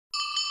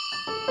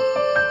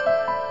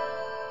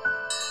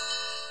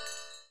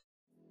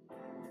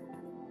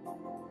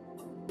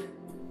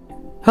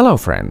Hello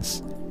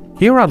friends,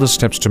 here are the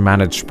steps to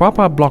manage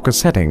pop-up blocker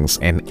settings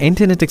in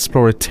Internet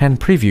Explorer 10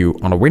 Preview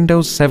on a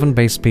Windows 7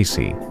 based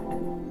PC.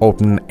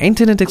 Open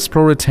Internet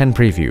Explorer 10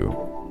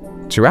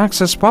 Preview. To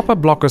access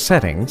pop-up blocker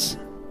settings,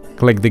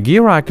 click the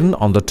gear icon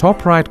on the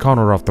top right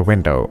corner of the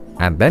window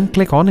and then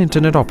click on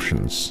Internet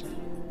Options.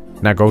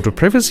 Now go to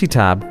Privacy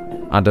tab.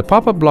 Under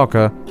Pop-up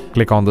Blocker,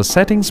 click on the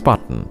Settings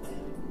button.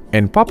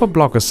 In Pop-up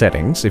Blocker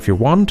settings, if you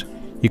want,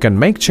 you can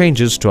make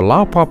changes to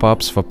allow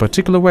pop-ups for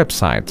particular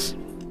websites.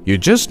 You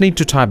just need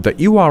to type the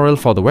URL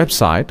for the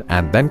website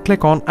and then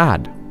click on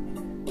Add.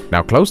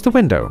 Now close the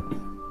window.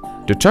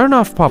 To turn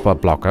off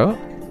Pop-up Blocker,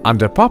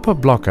 under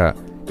Pop-up Blocker,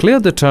 clear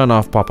the Turn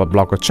off Pop-up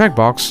Blocker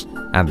checkbox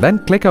and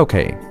then click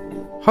OK.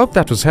 Hope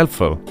that was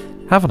helpful.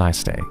 Have a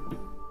nice day.